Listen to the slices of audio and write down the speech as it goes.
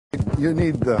You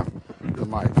need the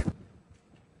mic.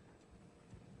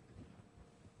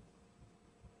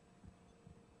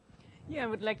 Yeah, I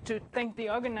would like to thank the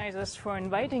organizers for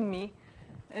inviting me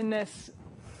in this.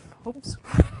 Oops.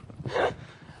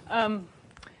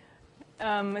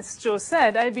 As Joe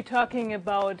said, I'll be talking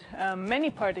about many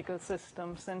particle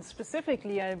systems, and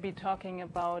specifically I'll be talking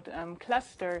about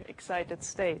cluster excited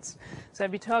states. So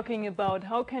I'll be talking about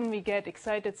how can we get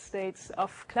excited states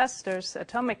of clusters,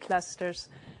 atomic clusters,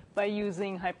 by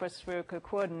using hyperspherical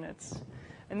coordinates.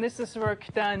 And this is work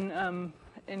done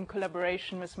in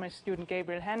collaboration with my student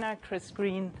Gabriel Hanna, Chris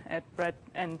Green, and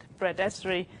Brett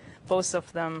Esri. Both of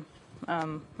them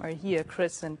are here,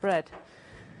 Chris and Brett.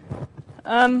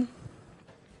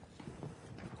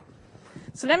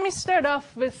 So let me start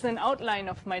off with an outline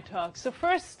of my talk. So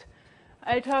first,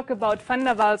 I'll talk about van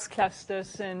der Waals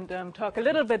clusters and talk a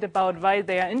little bit about why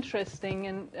they are interesting.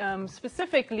 And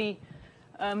specifically,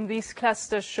 these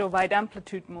clusters show wide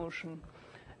amplitude motion.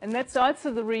 And that's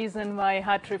also the reason why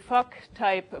Hartree-Fock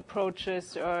type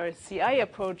approaches or CI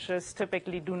approaches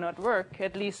typically do not work,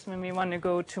 at least when we want to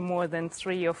go to more than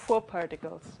 3 or 4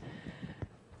 particles.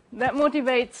 That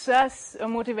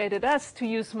motivated us to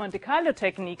use Monte Carlo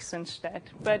techniques instead.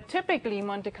 But typically,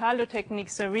 Monte Carlo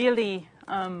techniques are really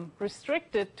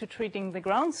restricted to treating the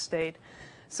ground state.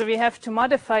 So we have to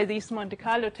modify these Monte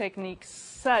Carlo techniques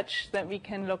such that we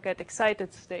can look at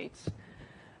excited states.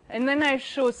 And then I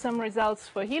show some results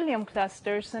for helium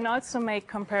clusters and also make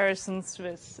comparisons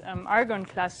with argon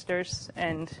clusters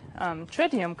and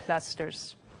tritium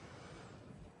clusters.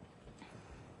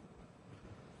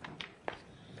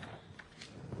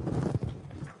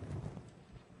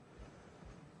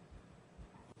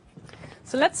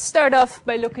 So let's start off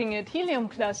by looking at helium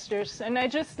clusters. And I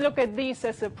just look at these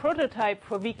as a prototype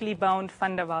for weakly bound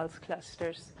van der Waals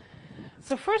clusters.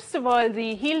 So first of all,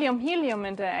 the helium-helium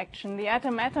interaction, the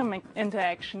atom-atom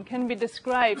interaction, can be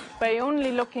described by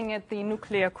only looking at the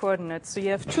nuclear coordinates. So you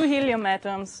have 2 helium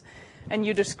atoms, and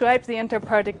you describe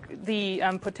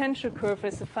the potential curve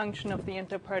as a function of the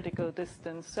interparticle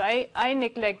distance. So I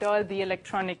neglect all the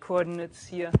electronic coordinates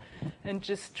here and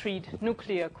just treat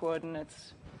nuclear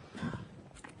coordinates.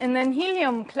 And then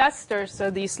helium clusters, so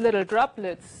these little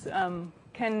droplets,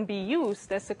 can be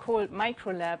used as a cold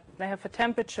microlab. They have a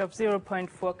temperature of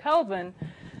 0.4 Kelvin.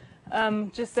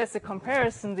 Just as a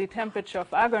comparison, the temperature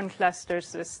of argon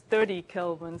clusters is 30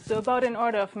 Kelvin, so about an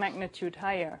order of magnitude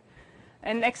higher.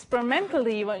 And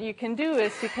experimentally, what you can do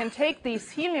is you can take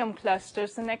these helium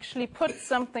clusters and actually put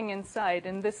something inside.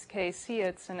 In this case here,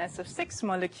 it's an SF6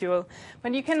 molecule.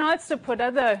 But you can also put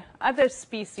other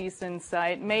species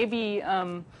inside, maybe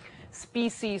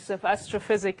species of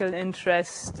astrophysical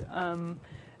interest,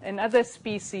 and other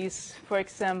species, for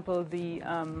example, the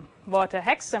water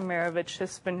hexamer, which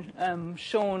has been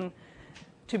shown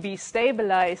to be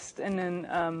stabilized in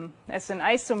as an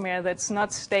isomer that's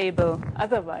not stable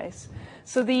otherwise.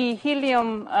 So the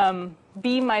helium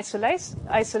beam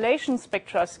isolation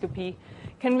spectroscopy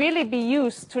can really be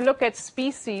used to look at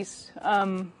species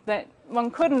that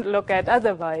one couldn't look at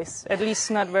otherwise, at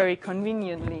least not very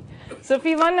conveniently. So if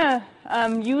we want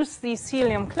to use these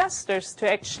helium clusters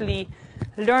to actually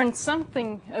learn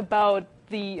something about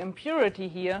the impurity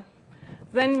here,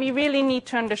 then we really need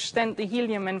to understand the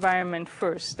helium environment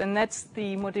first. And that's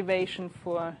the motivation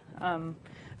for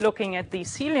looking at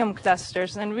these helium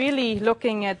clusters and really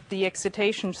looking at the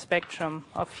excitation spectrum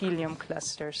of helium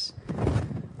clusters.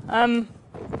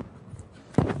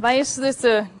 Why is this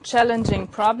a challenging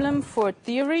problem for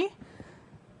theory?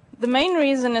 The main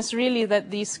reason is really that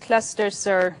these clusters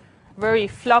are very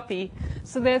floppy.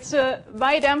 So there's a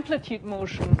wide amplitude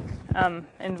motion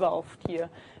involved here.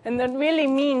 And that really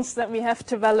means that we have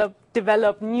to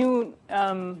develop new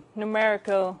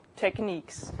numerical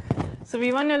techniques. So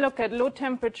we want to look at low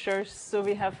temperatures, so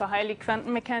we have a highly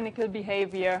quantum mechanical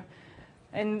behavior,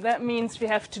 and that means we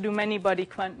have to do many-body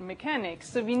quantum mechanics.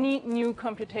 So we need new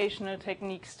computational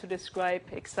techniques to describe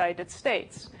excited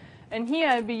states. And here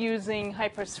I'll be using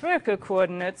hyperspherical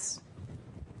coordinates.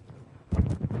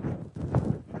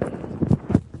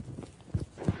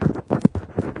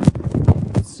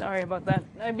 Sorry about that.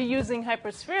 I'll be using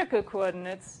hyperspherical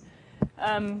coordinates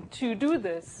to do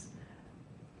this.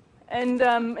 And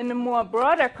in a more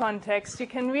broader context, you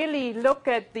can really look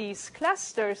at these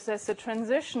clusters as a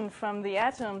transition from the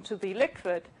atom to the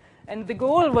liquid. And the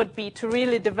goal would be to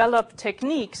really develop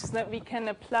techniques that we can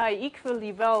apply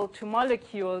equally well to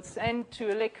molecules and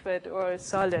to a liquid or a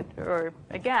solid or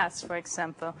a gas, for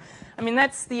example. I mean,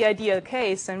 that's the ideal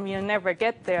case, and we'll never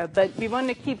get there. But we want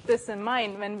to keep this in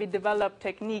mind when we develop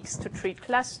techniques to treat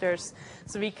clusters,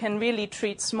 so we can really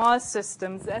treat small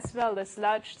systems as well as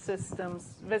large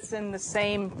systems within the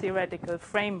same theoretical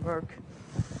framework.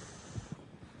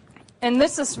 And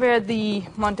this is where the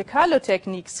Monte Carlo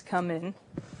techniques come in.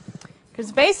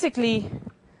 Because basically,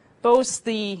 both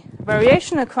the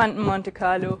variational quantum Monte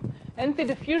Carlo and the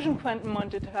diffusion quantum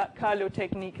Monte Carlo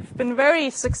technique have been very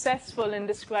successful in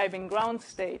describing ground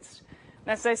states.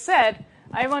 And as I said,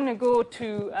 I want to go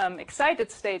to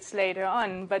excited states later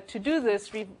on, but to do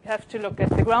this, we have to look at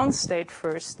the ground state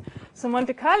first. So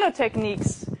Monte Carlo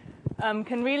techniques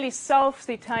can really solve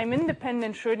the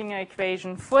time-independent Schrödinger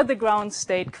equation for the ground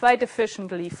state quite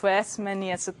efficiently for as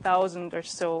many as 1,000 or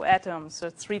so atoms,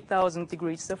 or 3,000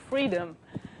 degrees of freedom.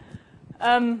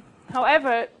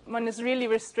 However, one is really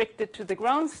restricted to the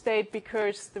ground state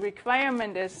because the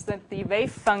requirement is that the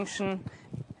wave function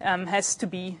has to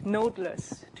be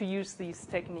nodeless to use these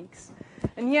techniques.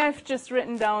 And here I've just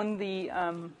written down the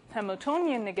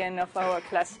Hamiltonian again of our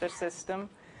cluster system.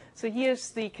 So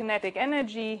here's the kinetic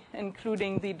energy,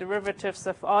 including the derivatives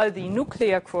of all the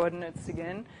nuclear coordinates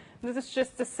again. This is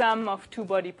just the sum of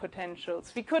two-body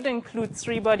potentials. We could include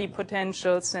three-body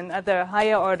potentials and other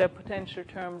higher-order potential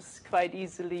terms quite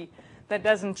easily. That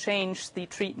doesn't change the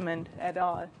treatment at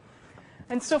all.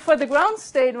 And so for the ground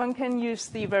state, one can use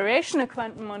the variational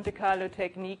quantum Monte Carlo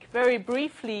technique. Very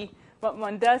briefly, what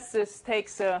one does is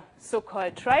takes a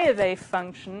so-called trial wave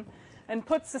function and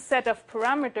puts a set of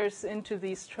parameters into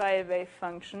these trial wave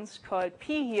functions, called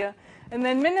P here, and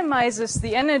then minimizes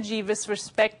the energy with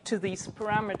respect to these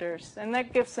parameters. And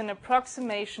that gives an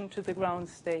approximation to the ground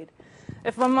state.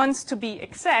 If one wants to be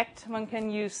exact, one can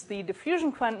use the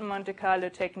diffusion quantum Monte Carlo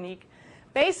technique.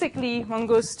 Basically, one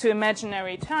goes to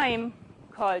imaginary time,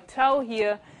 called tau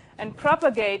here, and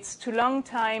propagates to long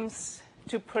times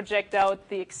to project out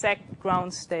the exact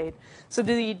ground state. So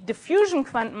the diffusion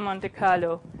quantum Monte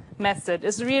Carlo method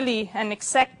is really an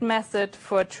exact method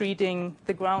for treating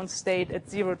the ground state at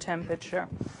zero temperature.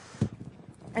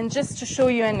 And just to show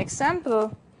you an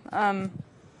example,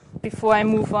 before I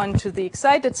move on to the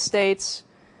excited states,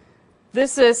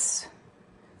 this is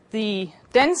the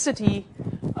density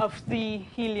of the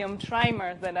helium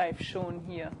trimer that I've shown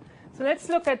here. So let's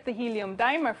look at the helium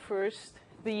dimer first.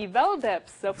 The well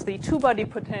depth of the two-body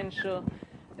potential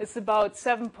is about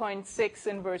 7.6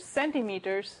 inverse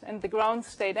centimeters, and the ground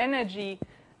state energy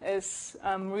is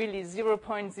really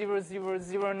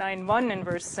 0.00091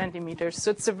 inverse centimeters. So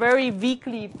it's a very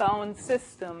weakly bound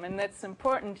system, and that's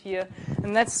important here.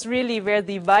 And that's really where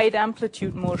the wide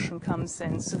amplitude motion comes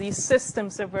in. So these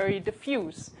systems are very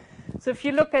diffuse. So if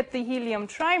you look at the helium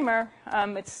trimer,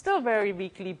 it's still very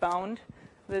weakly bound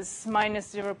with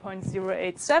minus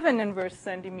 0.087 inverse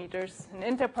centimeters, an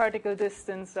interparticle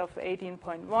distance of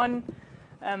 18.1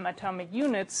 atomic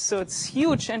units. So it's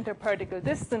huge interparticle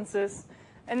distances.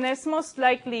 And there's most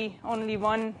likely only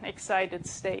one excited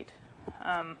state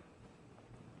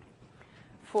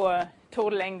for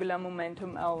total angular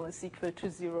momentum L is equal to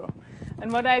 0.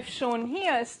 And what I've shown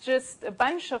here is just a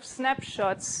bunch of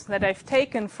snapshots that I've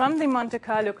taken from the Monte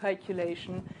Carlo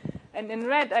calculation. And in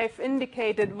red, I've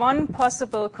indicated one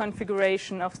possible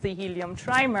configuration of the helium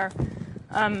trimer.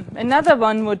 Another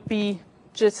one would be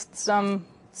just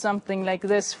something like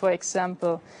this, for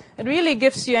example. It really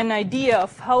gives you an idea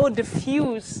of how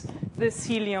diffuse this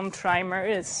helium trimer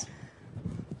is.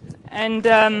 And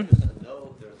there's 3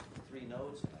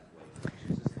 nodes in that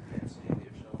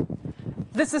way.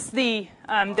 This is the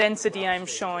density I'm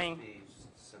showing.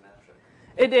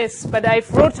 It is, but I've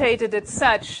rotated it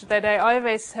such that I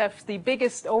always have the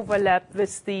biggest overlap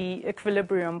with the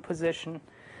equilibrium position.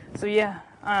 So yeah,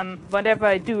 whatever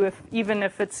I do, even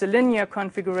if it's a linear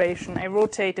configuration, I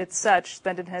rotate it such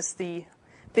that it has the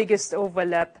biggest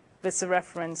overlap with the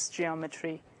reference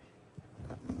geometry.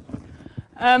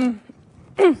 Is that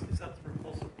the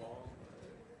repulsive ball,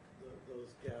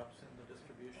 those gaps in the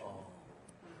distribution? Oh.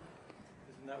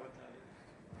 Isn't that what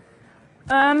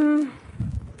that is?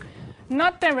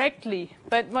 Not directly,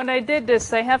 but what I did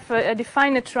is I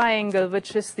define a triangle,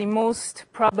 which is the most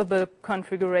probable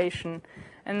configuration.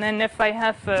 And then if I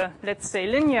have a, let's say,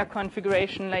 linear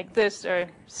configuration like this, or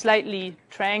slightly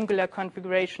triangular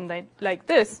configuration like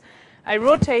this, I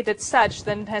rotate it such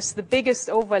that it has the biggest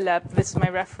overlap with my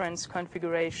reference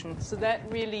configuration. So that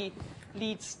really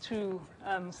leads to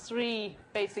 3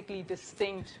 basically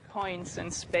distinct points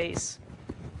in space.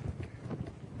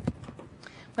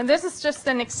 And this is just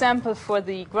an example for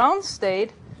the ground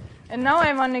state. And now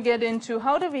I want to get into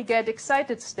how do we get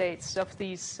excited states of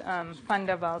these van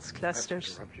der Waals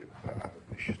clusters. I have to interrupt you.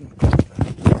 You shouldn't put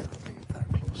that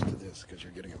close to this because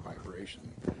you're getting a vibration.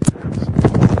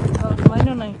 Why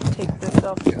don't I take this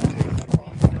off? Yeah, take that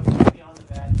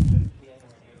off.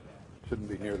 Shouldn't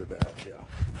be near the badge,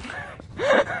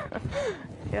 yeah.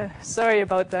 Yeah, sorry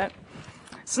about that.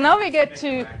 So now we get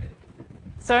to,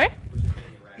 sorry?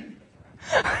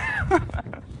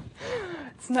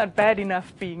 It's not bad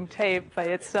enough being taped by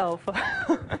itself.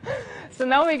 So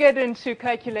now we get into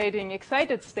calculating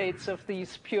excited states of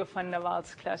these pure van der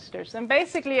Waals clusters. And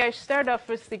basically, I start off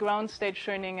with the ground state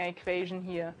Schrödinger equation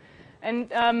here.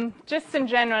 And just in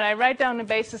general, I write down a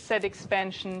basis set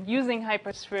expansion using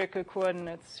hyperspherical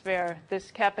coordinates, where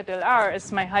this capital R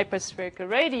is my hyperspherical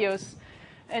radius,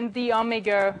 and the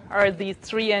omega are the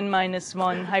 3n minus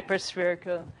 1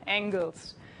 hyperspherical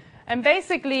angles. And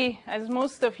basically, as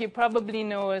most of you probably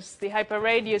know, as the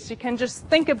hyperradius, you can just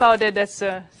think about it as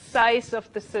a size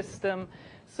of the system.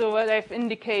 So what I've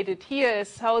indicated here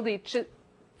is how the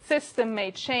system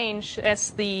may change as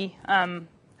the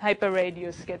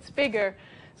hyperradius gets bigger.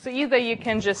 So either you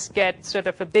can just get sort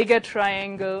of a bigger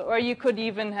triangle, or you could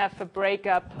even have a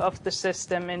breakup of the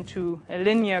system into a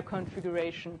linear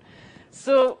configuration.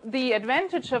 So the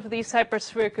advantage of these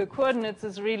hyperspherical coordinates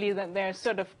is really that they're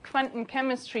sort of quantum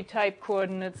chemistry type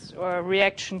coordinates or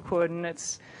reaction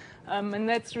coordinates. And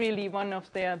that's really one of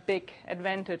their big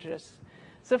advantages.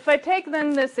 So if I take then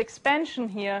this expansion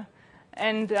here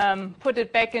and put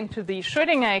it back into the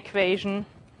Schrödinger equation,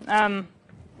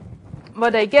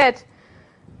 what I get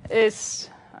is,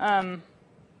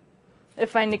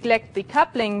 if I neglect the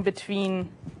coupling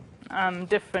between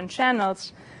different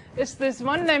channels, is this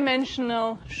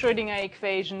one-dimensional Schrödinger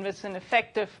equation with an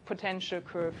effective potential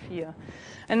curve here.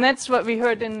 And that's what we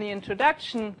heard in the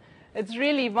introduction. It's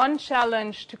really one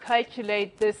challenge to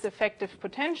calculate this effective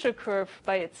potential curve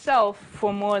by itself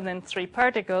for more than 3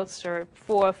 particles, or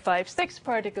 4, 5, 6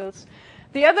 particles.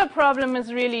 The other problem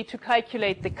is really to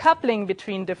calculate the coupling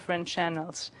between different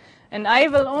channels. And I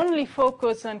will only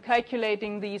focus on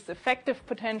calculating these effective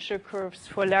potential curves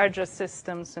for larger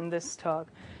systems in this talk.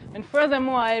 And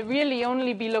furthermore, I'll really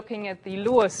only be looking at the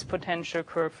lowest potential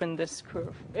curve in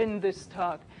this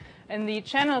talk. And the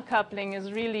channel coupling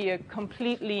is really a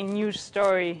completely new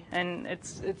story, and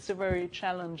it's a very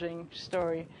challenging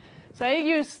story. So I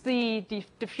use the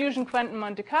diffusion quantum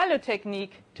Monte Carlo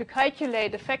technique to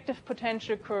calculate effective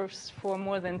potential curves for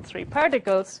more than 3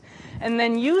 particles, and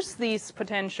then use these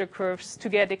potential curves to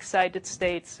get excited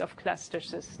states of cluster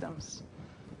systems.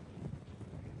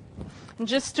 And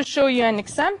just to show you an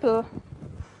example,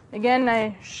 again,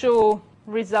 I show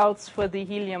results for the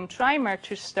helium trimer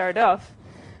to start off,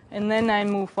 and then I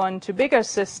move on to bigger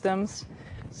systems.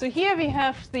 So here we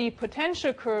have the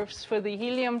potential curves for the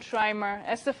helium trimer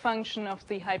as a function of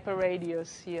the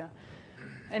hyperradius here.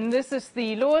 And this is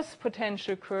the lowest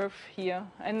potential curve here,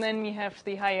 and then we have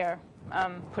the higher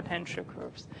potential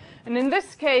curves. And in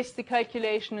this case, the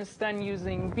calculation is done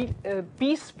using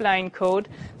B-spline code.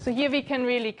 So here we can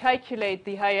really calculate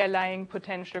the higher lying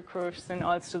potential curves and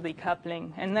also the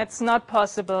coupling. And that's not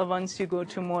possible once you go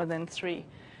to more than 3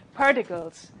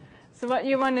 particles. So what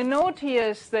you want to note here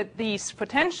is that these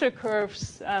potential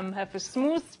curves have a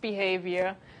smooth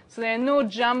behavior. So there are no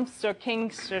jumps or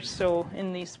kinks or so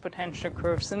in these potential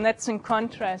curves. And that's in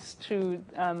contrast to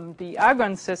the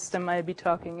argon system I'll be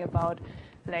talking about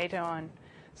later on.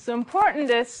 So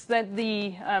important is that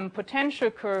the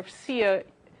potential curves here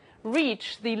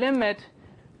reach the limit,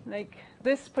 like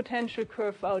this potential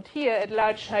curve out here at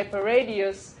large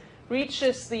hyperradius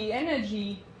reaches the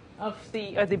energy of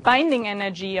the binding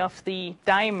energy of the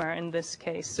dimer in this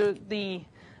case. So the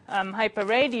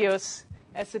hyperradius,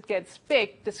 as it gets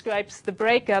big, describes the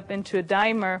breakup into a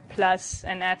dimer plus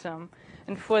an atom.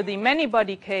 And for the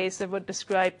many-body case, it would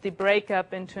describe the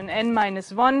breakup into an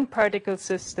n-1 particle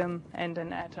system and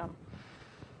an atom.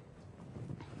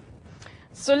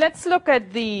 So let's look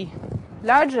at the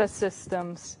larger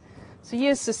systems. So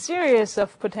here's a series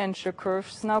of potential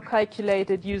curves now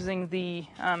calculated using the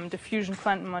diffusion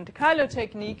quantum Monte Carlo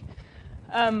technique.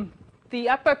 The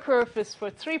upper curve is for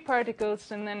 3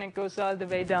 particles, and then it goes all the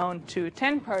way down to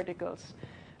 10 particles.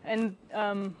 And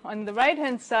on the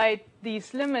right-hand side,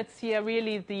 these limits here are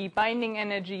really the binding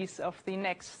energies of the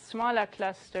next smaller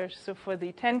cluster. So for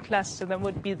the 10 cluster, that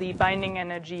would be the binding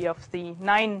energy of the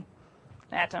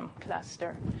 9-atom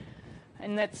cluster.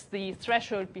 And that's the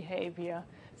threshold behavior.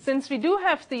 Since we do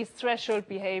have these threshold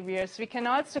behaviors, we can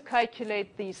also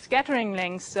calculate the scattering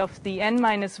lengths of the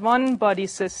n-1 body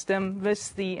system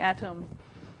with the atom.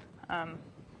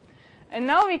 And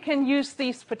now we can use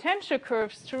these potential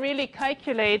curves to really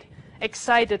calculate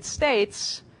excited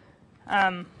states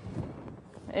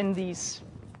in these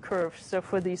curves, so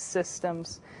for these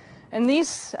systems. And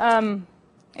these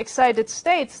excited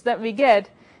states that we get,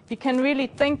 you can really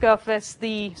think of as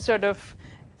the sort of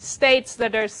states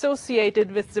that are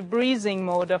associated with the breathing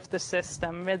mode of the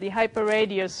system, where the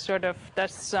hyperradius sort of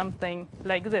does something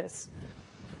like this.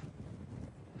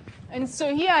 And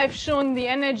so here I've shown the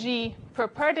energy per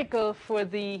particle for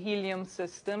the helium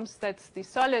systems. That's the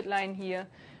solid line here.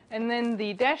 And then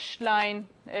the dashed line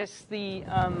is the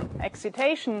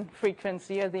excitation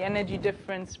frequency, or the energy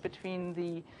difference between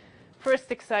the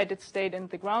first excited state and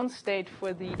the ground state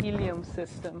for the helium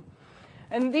system.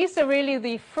 And these are really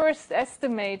the first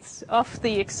estimates of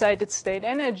the excited state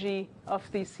energy of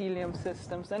these helium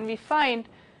systems. And we find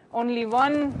only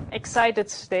one excited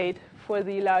state for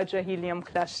the larger helium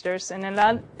clusters, in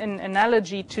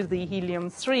analogy to the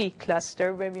helium-3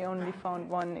 cluster, where we only found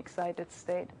one excited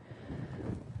state.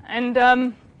 And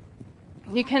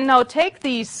you can now take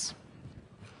these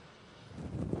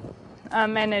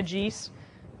energies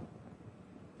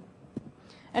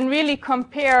and really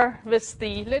compare with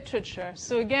the literature.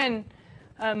 So again,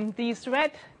 these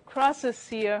red crosses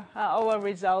here are our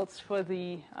results for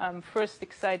the first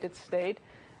excited state.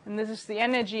 And this is the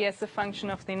energy as a function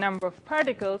of the number of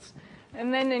particles.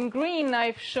 And then in green,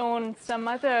 I've shown some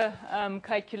other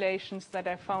calculations that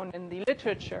I found in the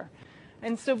literature.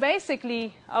 And so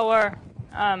basically, our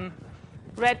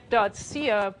red dots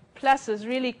here, pluses,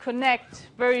 really connect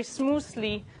very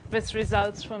smoothly with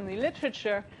results from the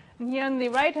literature. And here on the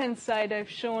right-hand side, I've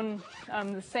shown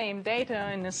the same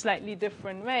data in a slightly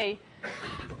different way.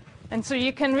 And so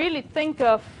you can really think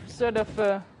of sort of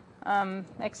a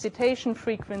excitation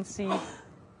frequency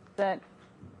that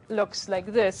looks like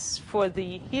this for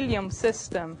the helium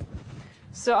system.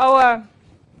 So our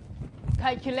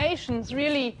calculations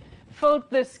really filled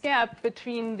this gap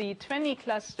between the 20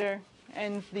 cluster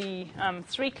and the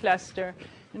 3 cluster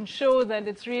and show that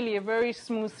it's really a very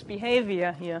smooth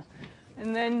behavior here.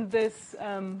 And then this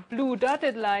blue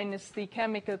dotted line is the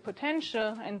chemical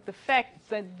potential, and the fact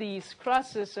that these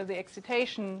crosses, or the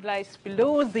excitation, lies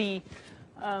below the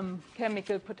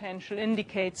chemical potential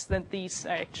indicates that these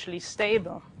are actually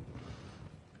stable.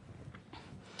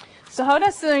 So how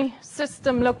does the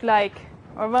system look like,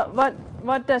 or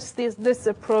what does this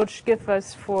approach give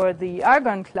us for the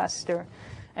argon cluster?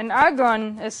 And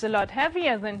argon is a lot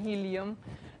heavier than helium,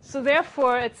 so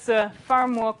therefore it's a far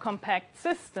more compact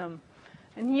system.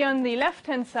 And here on the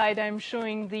left-hand side, I'm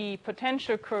showing the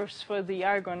potential curves for the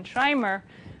argon trimer.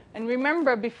 And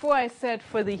remember, before I said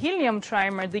for the helium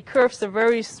trimer, the curves are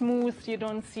very smooth. You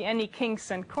don't see any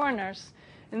kinks and corners.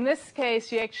 In this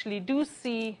case, you actually do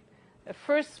see a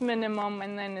first minimum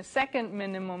and then a second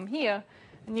minimum here.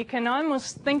 And you can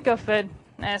almost think of it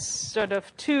as sort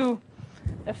of two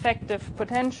effective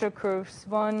potential curves,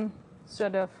 one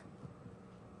sort of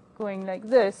going like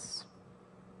this,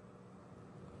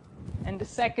 and the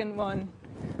second one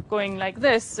going like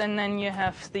this, and then you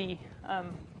have the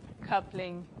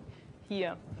coupling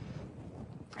here.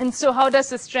 And so how does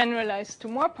this generalize to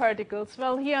more particles?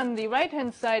 Well, here on the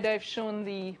right-hand side, I've shown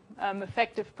the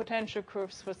effective potential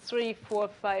curves for 3, 4,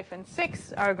 5, and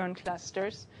 6 argon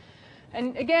clusters.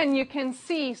 And again, you can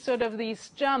see sort of these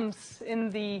jumps in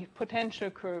the potential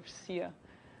curves here.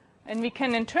 And we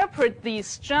can interpret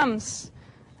these jumps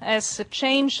as a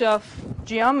change of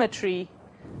geometry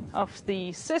of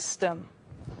the system.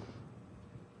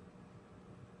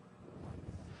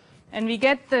 And we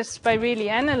get this by really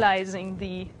analyzing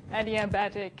the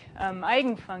adiabatic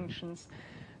eigenfunctions.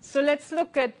 So let's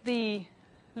look at the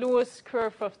lowest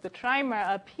curve of the trimer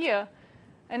up here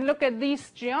and look at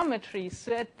these geometries.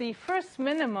 So at the first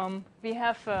minimum, we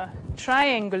have a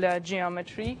triangular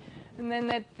geometry. And then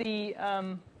at the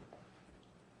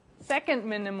second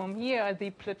minimum here, at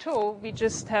the plateau, we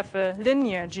just have a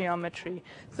linear geometry.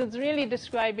 So it's really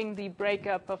describing the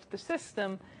breakup of the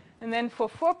system. And then for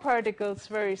 4 particles,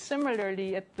 very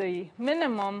similarly, at the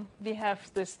minimum, we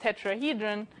have this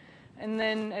tetrahedron. And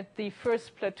then at the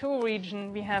first plateau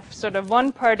region, we have sort of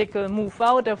one particle move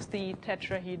out of the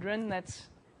tetrahedron. That's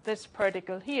this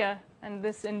particle here. And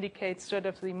this indicates sort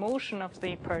of the motion of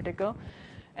the particle.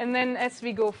 And then as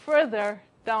we go further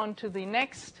down to the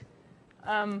next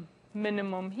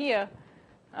minimum here,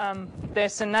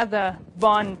 there's another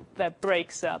bond that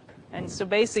breaks up. And so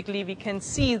basically, we can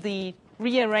see the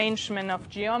rearrangement of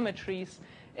geometries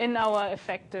in our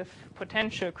effective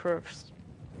potential curves.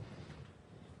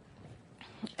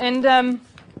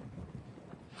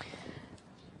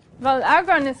 Well,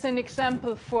 argon is an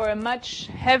example for a much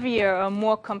heavier or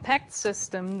more compact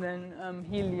system than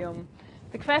helium.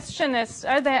 The question is,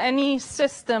 are there any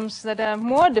systems that are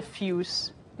more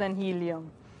diffuse than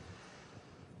helium?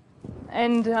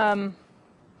 And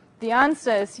the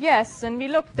answer is yes, and we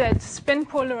looked at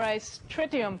spin-polarized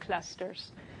tritium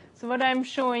clusters. So what I'm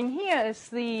showing here is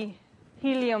the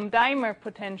helium dimer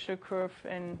potential curve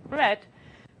in red,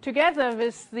 together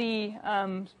with the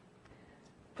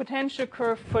potential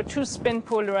curve for two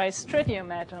spin-polarized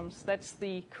tritium atoms. That's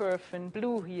the curve in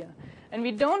blue here. And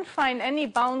we don't find any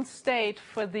bound state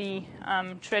for the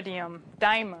tritium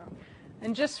dimer.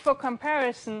 And just for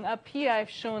comparison, up here I've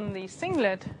shown the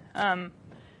singlet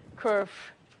curve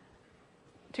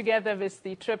together with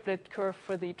the triplet curve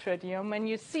for the tritium. And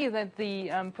you see that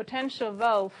the potential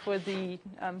well for the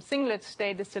singlet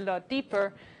state is a lot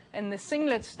deeper, and the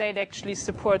singlet state actually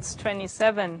supports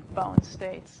 27 bound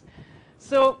states.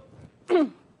 So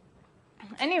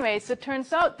anyways, it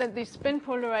turns out that the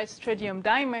spin-polarized tritium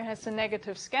dimer has a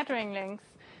negative scattering length,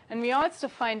 and we also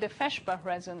find a Feshbach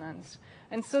resonance.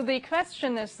 And so the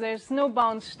question is, there's no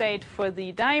bound state for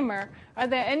the dimer. Are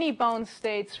there any bound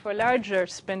states for larger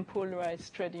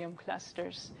spin-polarized tritium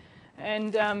clusters?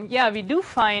 And yeah, we do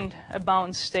find a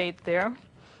bound state there.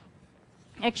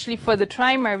 Actually, for the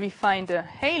trimer, we find a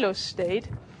halo state.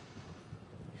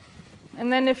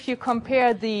 And then if you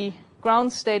compare the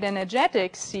ground state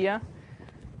energetics here,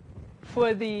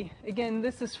 for the, again,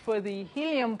 this is for the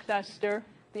helium cluster,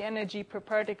 the energy per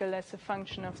particle as a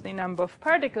function of the number of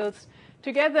particles,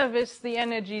 together with the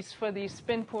energies for the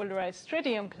spin-polarized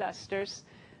tritium clusters.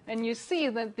 And you see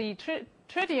that the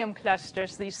tritium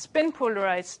clusters, the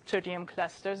spin-polarized tritium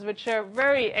clusters, which are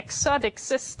very exotic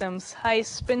systems, high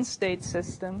spin state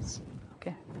systems,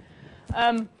 okay,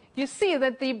 you see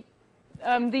that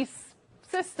these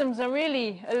systems are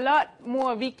really a lot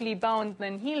more weakly bound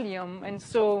than helium, and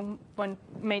so one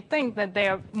may think that they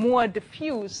are more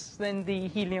diffuse than the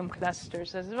helium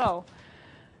clusters as well.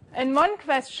 And one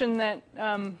question that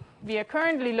we are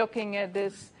currently looking at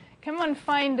is, can one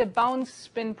find a bound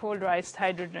spin-polarized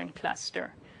hydrogen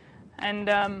cluster? And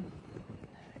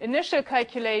initial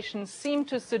calculations seem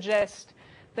to suggest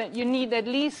that you need at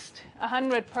least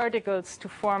 100 particles to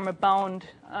form a bound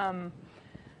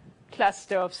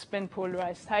cluster of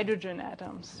spin-polarized hydrogen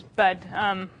atoms. But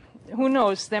who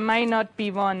knows? There might not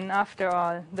be one after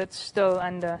all. That's still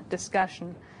under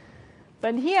discussion.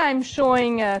 But here I'm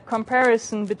showing a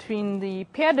comparison between the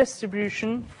pair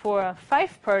distribution for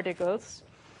 5 particles.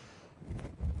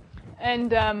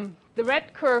 And the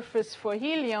red curve is for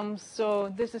helium.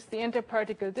 So this is the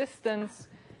interparticle distance.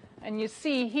 And you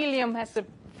see helium has a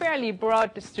fairly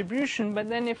broad distribution, but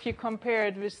then if you compare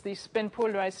it with the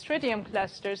spin-polarized tritium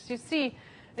clusters, you see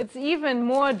it's even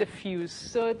more diffuse.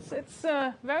 So it's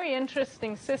a very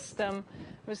interesting system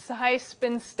with high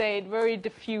spin state, very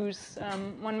diffuse.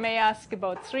 One may ask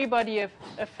about three-body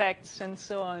effects and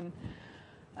so on.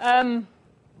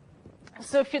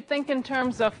 So if you think in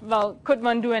terms of, well, could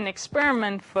one do an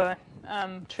experiment for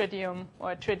tritium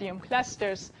or tritium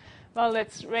clusters? Well,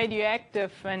 it's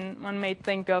radioactive, and one may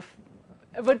think of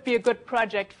it would be a good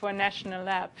project for a national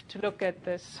lab to look at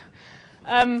this.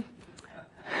 I'm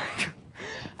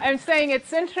saying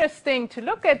it's interesting to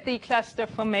look at the cluster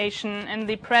formation and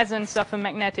the presence of a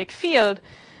magnetic field.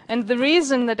 And the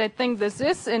reason that I think this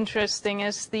is interesting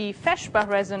is the Feshbach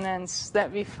resonance that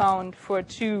we found for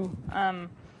 2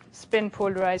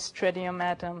 spin-polarized tritium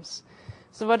atoms.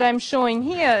 So what I'm showing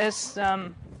here is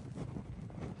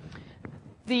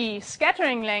the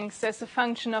scattering lengths as a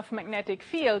function of magnetic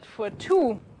field for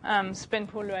 2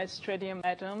 spin-polarized tritium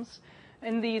atoms.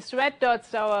 And these red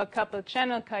dots are our coupled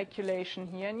channel calculation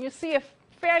here. And you see a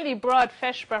fairly broad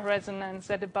Feshbach resonance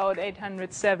at about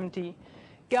 870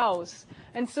 Gauss.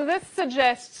 And so this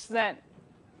suggests that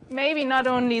maybe not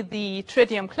only the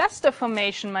tritium cluster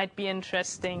formation might be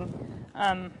interesting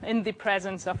in the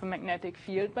presence of a magnetic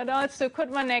field, but also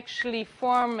could one actually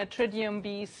form a tritium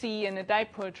BEC in a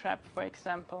dipole trap, for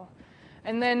example,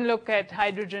 and then look at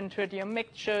hydrogen-tritium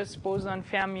mixtures,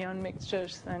 boson-fermion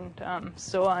mixtures, and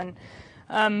so on.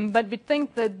 But we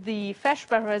think that the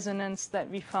Feshbach resonance that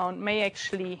we found may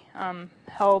actually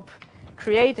help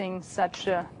creating such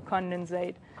a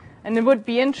condensate. And it would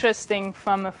be interesting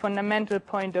from a fundamental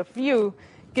point of view,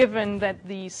 given that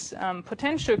these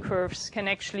potential curves can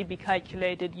actually be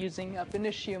calculated using ab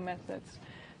initio methods.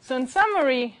 So in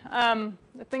summary, I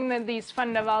think that these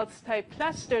van der Waals type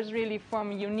clusters really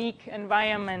form a unique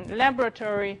environment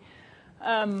laboratory.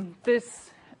 This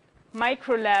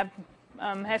microlab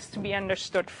has to be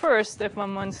understood first if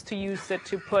one wants to use it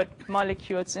to put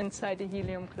molecules inside a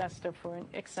helium cluster, for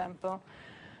example.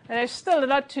 And there's still a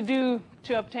lot to do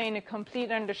to obtain a complete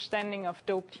understanding of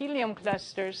doped helium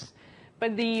clusters,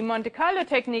 but the Monte Carlo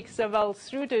techniques are well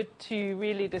suited to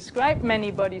really describe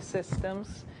many-body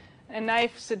systems, and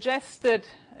I've suggested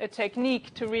a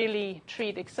technique to really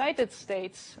treat excited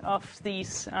states of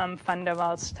these van der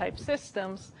Waals type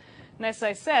systems. And as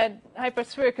I said,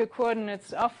 hyperspherical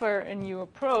coordinates offer a new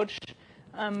approach.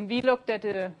 We looked at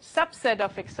a subset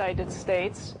of excited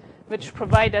states, which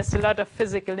provide us a lot of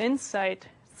physical insight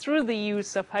through the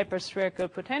use of hyperspherical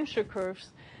potential curves.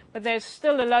 But there's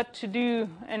still a lot to do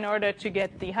in order to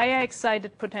get the higher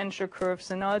excited potential curves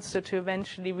and also to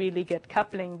eventually really get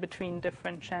coupling between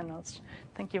different channels.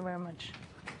 Thank you very much.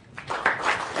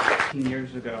 15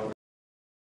 years ago,